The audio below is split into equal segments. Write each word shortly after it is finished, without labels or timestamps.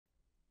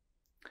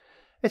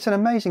It's an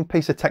amazing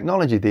piece of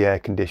technology, the air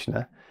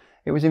conditioner.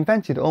 It was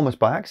invented almost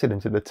by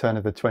accident at the turn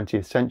of the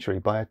 20th century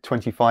by a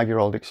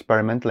 25-year-old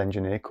experimental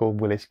engineer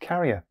called Willis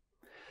Carrier.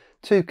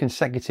 2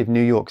 consecutive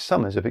New York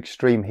summers of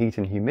extreme heat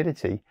and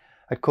humidity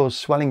had caused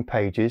swelling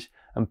pages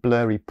and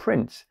blurry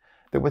prints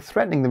that were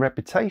threatening the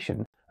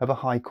reputation of a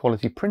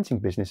high-quality printing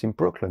business in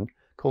Brooklyn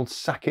called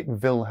Sackett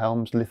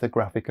Wilhelms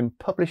Lithographic and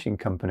Publishing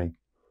Company.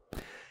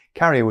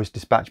 Carrier was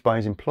dispatched by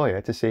his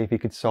employer to see if he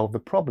could solve the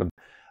problem,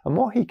 and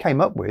what he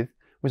came up with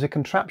was a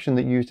contraption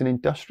that used an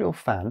industrial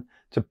fan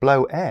to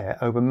blow air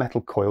over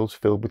metal coils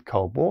filled with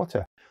cold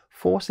water,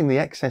 forcing the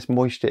excess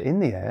moisture in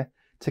the air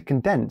to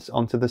condense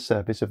onto the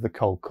surface of the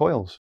cold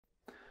coils.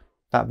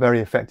 That very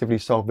effectively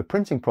solved the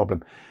printing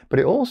problem, but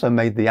it also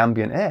made the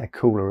ambient air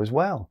cooler as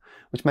well,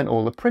 which meant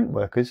all the print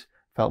workers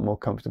felt more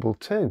comfortable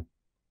too.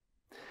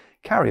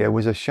 Carrier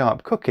was a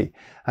sharp cookie,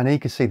 and he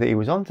could see that he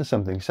was onto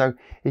something, so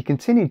he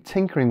continued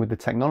tinkering with the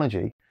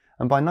technology,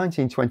 and by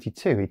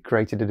 1922 he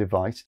created a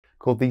device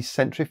called the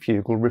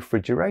centrifugal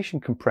refrigeration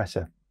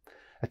compressor,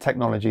 a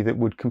technology that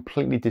would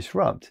completely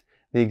disrupt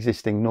the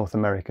existing North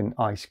American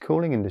ice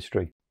cooling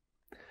industry.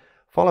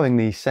 Following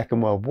the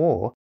Second World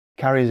War,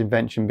 Carrier's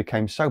invention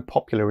became so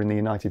popular in the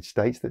United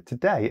States that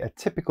today a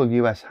typical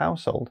US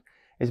household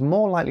is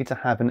more likely to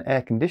have an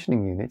air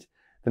conditioning unit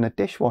than a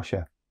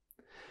dishwasher.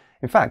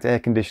 In fact, air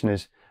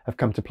conditioners have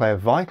come to play a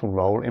vital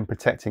role in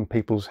protecting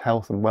people's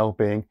health and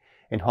well-being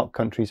in hot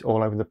countries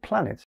all over the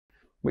planet,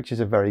 which is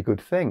a very good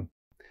thing.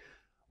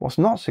 What's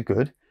not so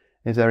good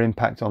is their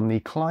impact on the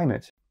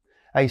climate.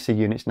 AC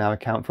units now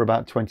account for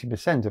about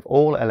 20% of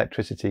all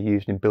electricity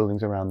used in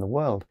buildings around the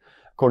world.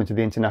 According to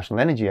the International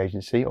Energy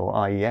Agency, or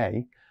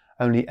IEA,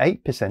 only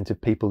 8% of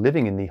people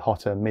living in the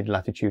hotter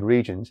mid-latitude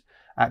regions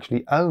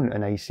actually own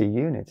an AC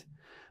unit.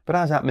 But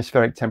as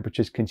atmospheric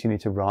temperatures continue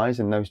to rise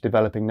and those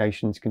developing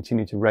nations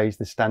continue to raise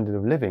the standard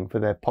of living for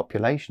their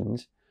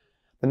populations,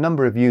 the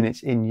number of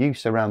units in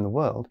use around the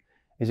world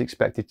is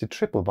expected to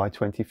triple by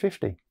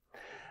 2050.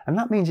 And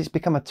that means it's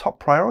become a top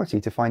priority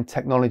to find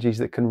technologies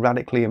that can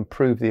radically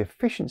improve the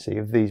efficiency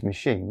of these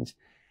machines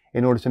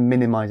in order to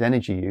minimise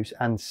energy use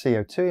and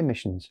CO2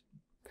 emissions.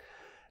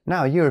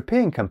 Now, a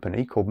European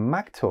company called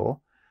MAGTOR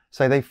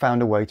say they've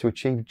found a way to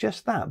achieve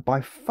just that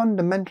by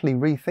fundamentally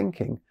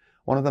rethinking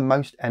one of the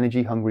most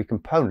energy-hungry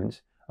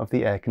components of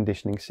the air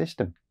conditioning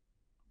system.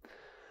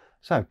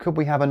 So, could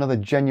we have another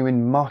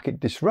genuine market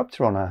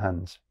disruptor on our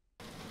hands?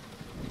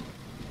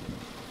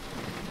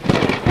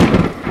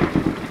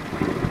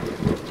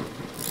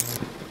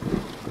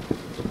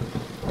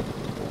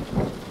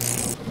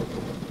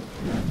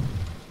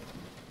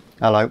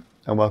 Hello,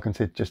 and welcome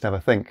to Just Have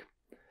a Think.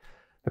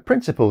 The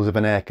principles of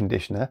an air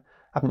conditioner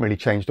haven't really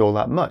changed all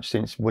that much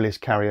since Willis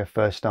Carrier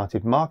first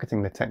started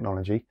marketing the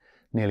technology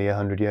nearly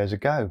 100 years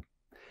ago.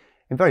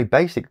 In very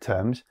basic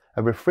terms,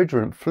 a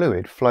refrigerant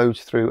fluid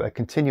flows through a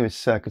continuous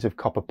circuit of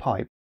copper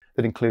pipe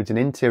that includes an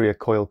interior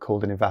coil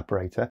called an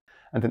evaporator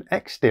and an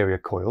exterior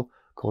coil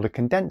called a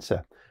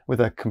condenser,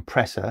 with a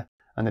compressor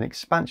and an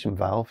expansion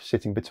valve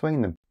sitting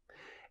between them.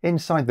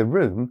 Inside the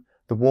room,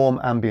 the warm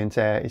ambient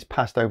air is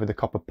passed over the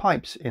copper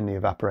pipes in the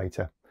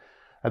evaporator.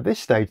 At this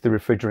stage, the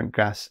refrigerant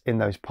gas in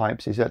those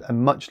pipes is at a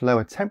much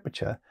lower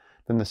temperature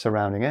than the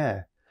surrounding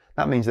air.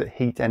 That means that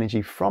heat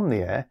energy from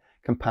the air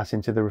can pass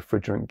into the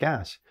refrigerant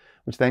gas,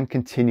 which then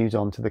continues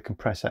on to the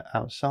compressor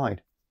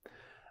outside.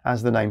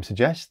 As the name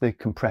suggests, the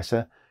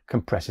compressor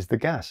compresses the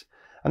gas,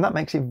 and that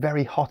makes it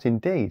very hot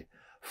indeed,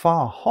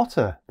 far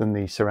hotter than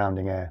the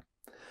surrounding air.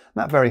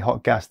 That very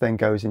hot gas then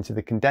goes into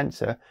the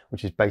condenser,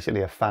 which is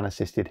basically a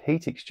fan-assisted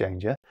heat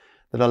exchanger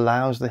that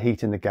allows the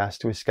heat in the gas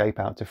to escape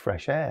out to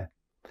fresh air.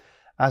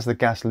 As the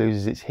gas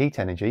loses its heat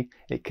energy,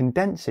 it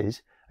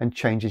condenses and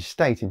changes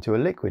state into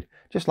a liquid,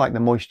 just like the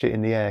moisture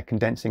in the air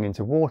condensing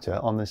into water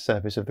on the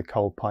surface of the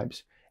cold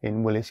pipes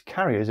in Willis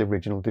Carrier's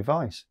original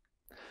device.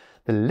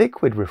 The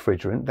liquid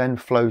refrigerant then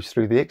flows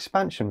through the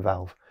expansion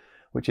valve,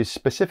 which is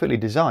specifically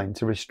designed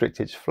to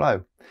restrict its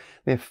flow.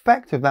 The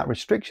effect of that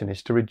restriction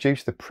is to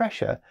reduce the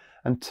pressure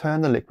and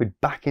turn the liquid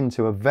back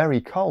into a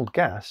very cold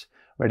gas,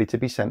 ready to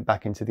be sent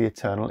back into the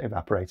eternal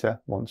evaporator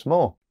once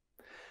more.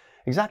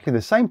 Exactly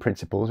the same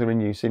principles are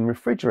in use in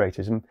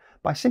refrigerators, and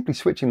by simply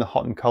switching the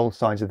hot and cold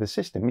sides of the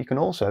system, you can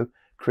also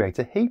create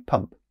a heat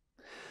pump.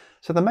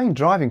 So the main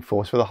driving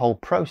force for the whole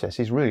process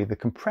is really the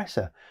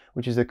compressor,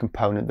 which is the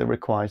component that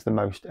requires the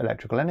most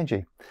electrical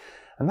energy.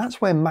 And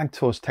that's where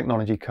MAGTOR's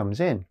technology comes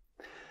in.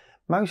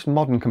 Most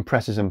modern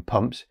compressors and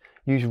pumps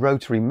use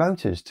rotary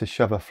motors to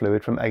shove a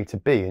fluid from A to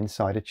B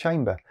inside a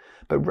chamber,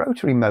 but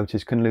rotary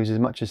motors can lose as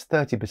much as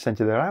 30%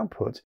 of their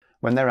output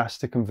when they're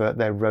asked to convert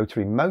their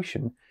rotary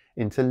motion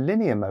into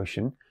linear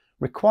motion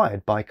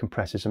required by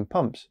compressors and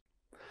pumps.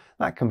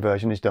 That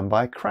conversion is done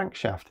by a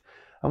crankshaft,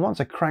 and once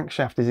a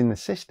crankshaft is in the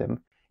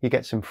system, you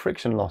get some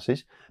friction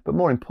losses, but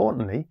more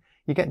importantly,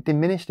 you get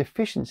diminished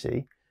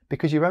efficiency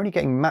because you're only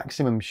getting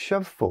maximum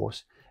shove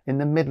force in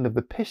the middle of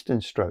the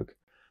piston stroke.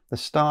 The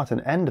start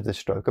and end of the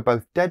stroke are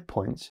both dead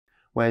points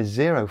where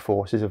zero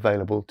force is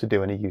available to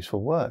do any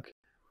useful work.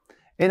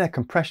 In a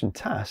compression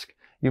task,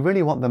 You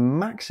really want the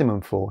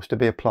maximum force to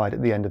be applied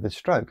at the end of the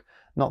stroke,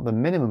 not the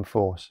minimum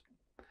force.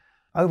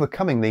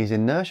 Overcoming these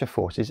inertia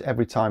forces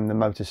every time the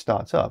motor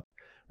starts up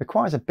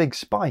requires a big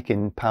spike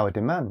in power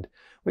demand,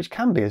 which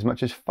can be as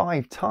much as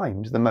 5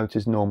 times the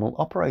motor's normal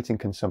operating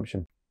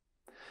consumption.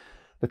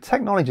 The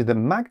technology that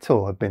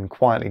MAGTOR have been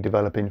quietly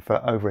developing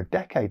for over a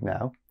decade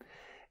now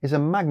is a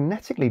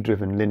magnetically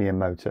driven linear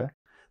motor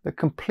that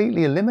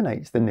completely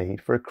eliminates the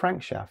need for a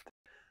crankshaft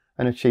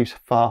and achieves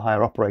far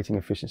higher operating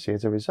efficiency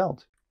as a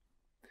result.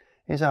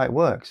 Here's how it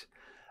works.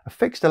 A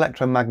fixed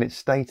electromagnet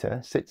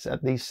stator sits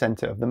at the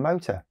centre of the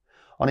motor.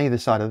 On either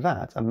side of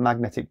that are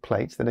magnetic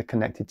plates that are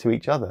connected to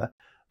each other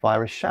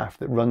via a shaft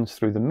that runs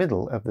through the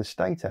middle of the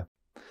stator.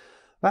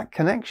 That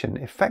connection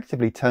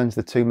effectively turns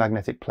the two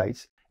magnetic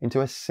plates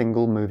into a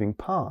single moving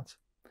part.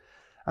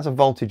 As a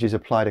voltage is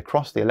applied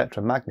across the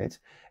electromagnet,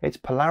 its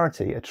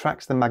polarity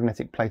attracts the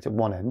magnetic plate at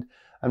one end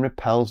and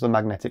repels the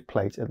magnetic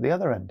plate at the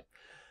other end.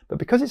 But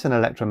because it's an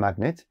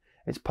electromagnet,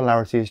 its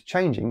polarity is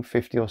changing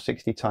 50 or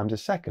 60 times a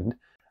second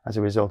as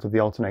a result of the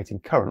alternating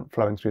current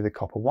flowing through the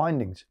copper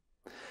windings.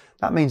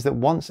 That means that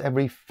once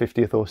every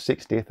 50th or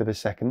 60th of a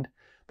second,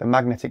 the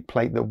magnetic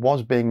plate that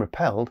was being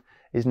repelled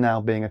is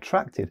now being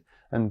attracted,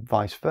 and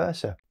vice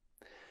versa.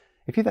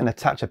 If you then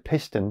attach a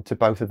piston to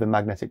both of the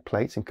magnetic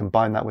plates and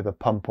combine that with a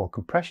pump or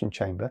compression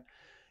chamber,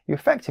 you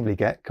effectively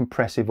get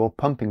compressive or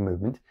pumping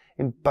movement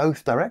in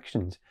both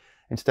directions,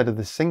 instead of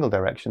the single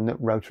direction that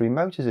rotary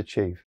motors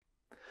achieve.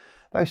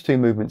 Those two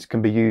movements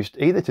can be used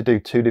either to do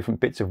two different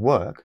bits of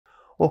work,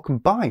 or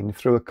combined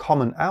through a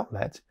common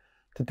outlet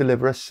to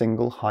deliver a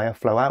single higher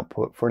flow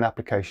output for an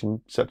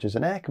application such as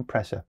an air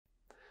compressor.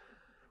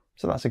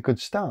 So that's a good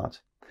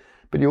start.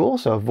 But you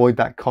also avoid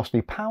that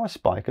costly power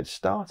spike at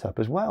startup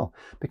as well,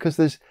 because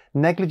there's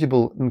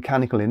negligible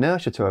mechanical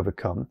inertia to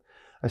overcome.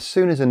 As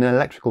soon as an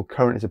electrical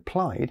current is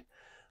applied,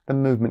 the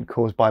movement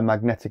caused by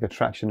magnetic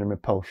attraction and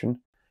repulsion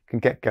can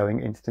get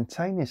going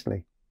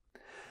instantaneously.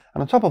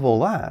 And on top of all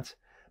that,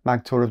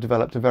 MAGTOR have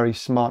developed a very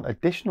smart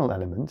additional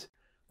element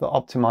that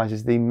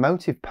optimizes the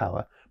motive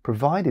power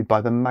provided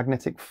by the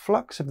magnetic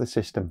flux of the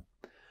system.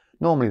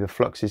 Normally the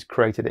flux is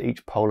created at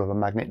each pole of a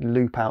magnet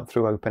loop out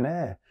through open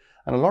air,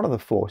 and a lot of the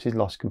force is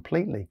lost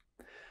completely.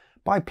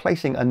 By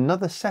placing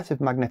another set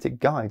of magnetic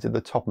guides at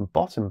the top and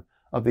bottom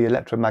of the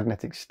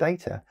electromagnetic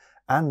stator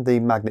and the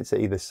magnets at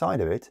either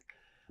side of it,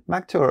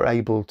 MAGTOR are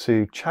able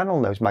to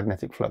channel those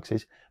magnetic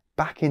fluxes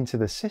back into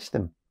the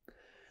system.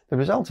 The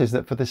result is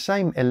that for the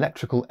same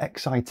electrical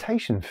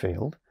excitation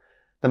field,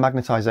 the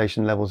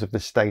magnetization levels of the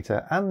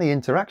stator and the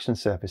interaction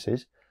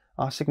surfaces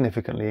are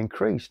significantly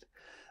increased.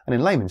 And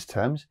in layman's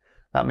terms,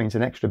 that means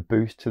an extra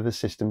boost to the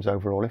system's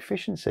overall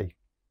efficiency.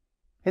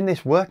 In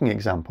this working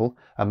example,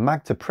 a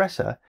MAGTOR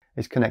presser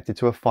is connected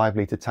to a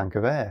 5-litre tank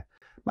of air.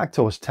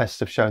 MAGTOR's tests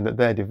have shown that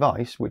their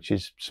device, which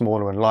is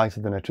smaller and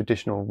lighter than a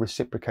traditional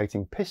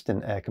reciprocating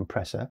piston air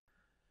compressor,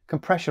 can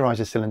pressurize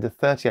a cylinder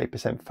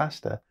 38%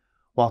 faster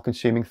while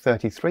consuming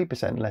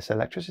 33% less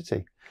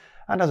electricity.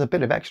 And as a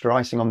bit of extra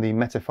icing on the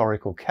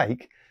metaphorical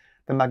cake,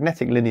 the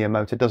magnetic linear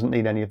motor doesn't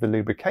need any of the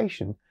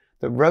lubrication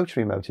that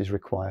rotary motors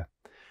require,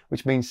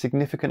 which means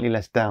significantly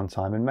less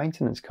downtime and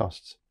maintenance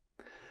costs.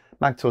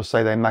 MAGTOR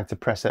say their MAGTOR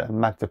presser and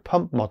MAGTOR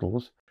pump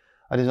models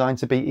are designed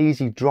to be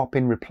easy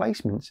drop-in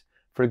replacements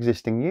for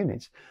existing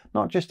units,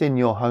 not just in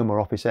your home or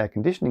office air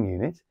conditioning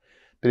unit,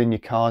 but in your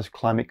car's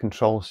climate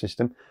control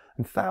system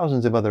and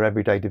thousands of other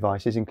everyday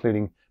devices,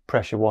 including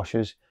pressure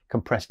washers,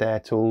 compressed air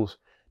tools,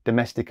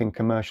 domestic and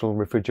commercial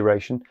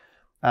refrigeration,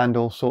 and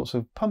all sorts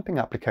of pumping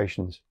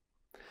applications.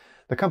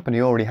 The company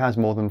already has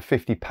more than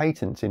 50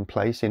 patents in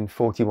place in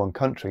 41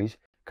 countries,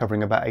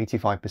 covering about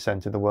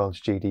 85% of the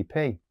world's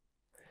GDP.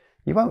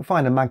 You won't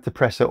find a MAGTOR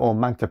presser or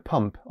MAGTOR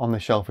pump on the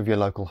shelf of your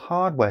local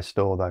hardware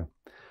store though.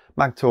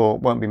 MAGTOR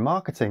won't be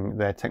marketing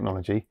their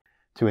technology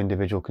to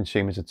individual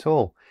consumers at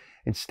all.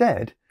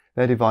 Instead,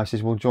 their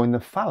devices will join the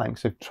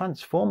phalanx of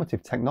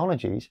transformative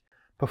technologies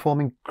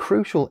performing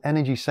crucial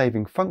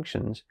energy-saving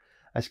functions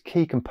as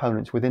key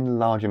components within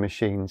larger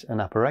machines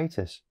and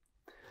apparatus.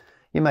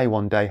 You may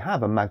one day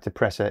have a MAGTOR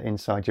presser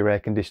inside your air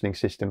conditioning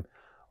system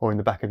or in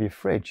the back of your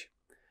fridge.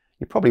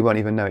 You probably won't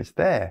even know it's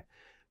there,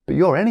 but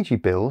your energy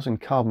bills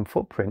and carbon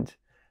footprint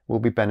will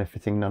be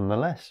benefiting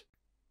nonetheless.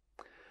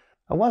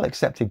 A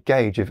well-accepted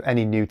gauge of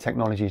any new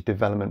technology's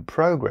development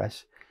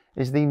progress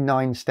is the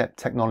 9-step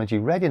technology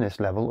readiness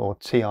level, or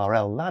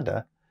TRL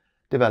ladder,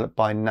 developed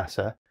by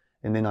NASA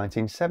in the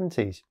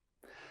 1970s.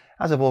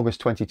 As of August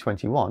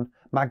 2021,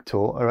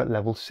 MAGTOR are at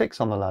level 6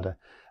 on the ladder,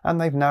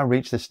 and they've now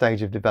reached the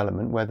stage of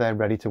development where they're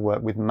ready to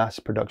work with mass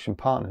production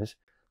partners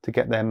to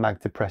get their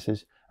MAGTOR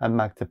pressers and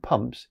MAGTOR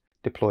pumps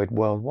deployed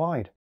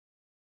worldwide.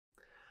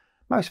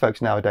 Most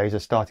folks nowadays are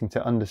starting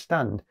to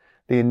understand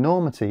the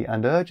enormity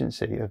and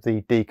urgency of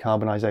the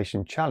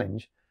decarbonisation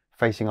challenge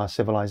facing our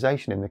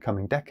civilization in the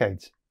coming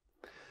decades.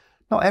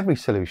 Not every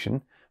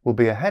solution will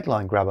be a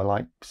headline grabber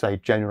like, say,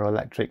 General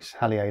Electric's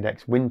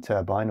Haliade-X wind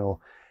turbine or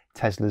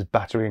Tesla's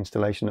battery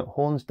installation at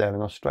Hornsdale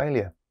in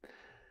Australia.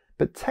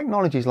 But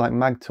technologies like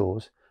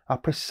MAGTOR's are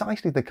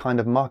precisely the kind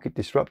of market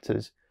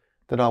disruptors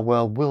that our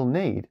world will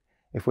need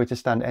if we're to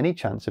stand any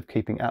chance of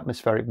keeping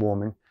atmospheric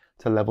warming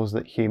to levels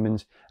that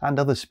humans and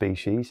other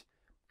species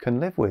can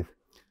live with.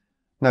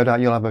 No doubt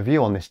you'll have a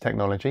view on this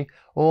technology,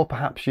 or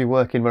perhaps you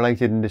work in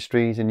related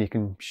industries and you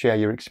can share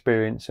your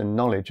experience and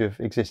knowledge of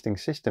existing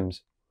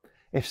systems.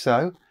 If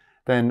so,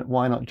 then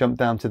why not jump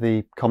down to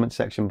the comment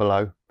section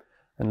below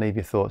and leave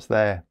your thoughts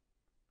there.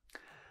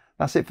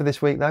 That's it for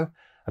this week though.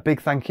 A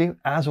big thank you,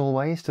 as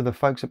always, to the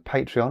folks at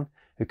Patreon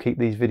who keep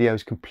these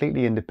videos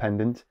completely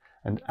independent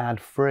and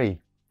ad-free.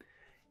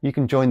 You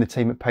can join the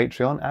team at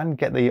Patreon and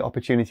get the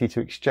opportunity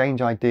to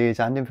exchange ideas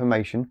and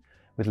information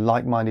with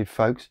like-minded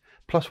folks,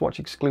 plus watch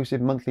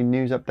exclusive monthly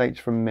news updates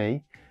from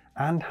me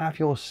and have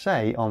your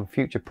say on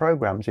future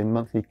programs in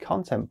monthly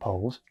content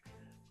polls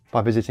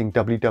by visiting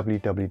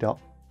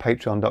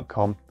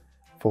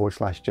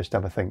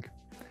www.patreon.com/justhavathink.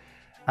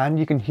 And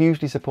you can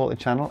hugely support the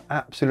channel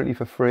absolutely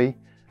for free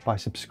by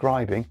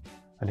subscribing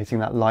and hitting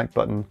that like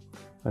button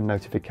and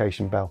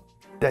notification bell.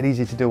 Dead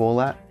easy to do all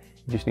that.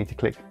 You just need to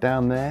click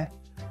down there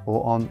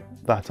or on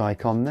that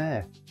icon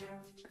there.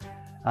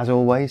 As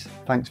always,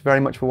 thanks very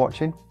much for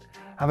watching.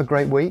 Have a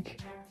great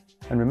week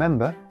and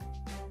remember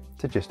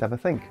to just have a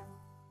think.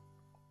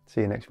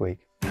 See you next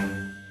week.